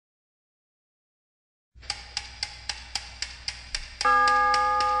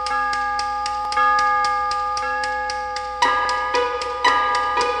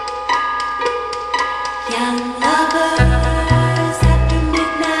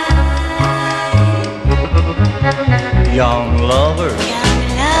Young lovers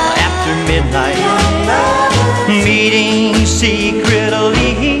after midnight, meeting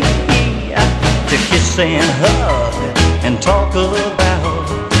secretly to kiss and hug and talk about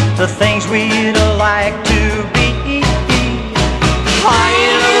the things we'd like to be. I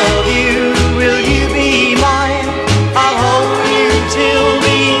love you, will you be mine? I'll hold you till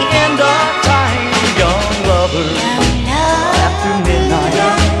the end of time. Young lovers after midnight,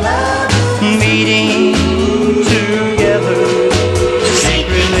 meeting together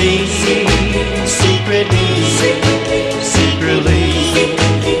secretly, secretly, secretly.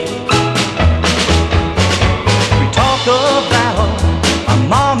 We talk about our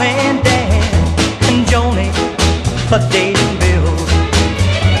mom and dad and Joni, but they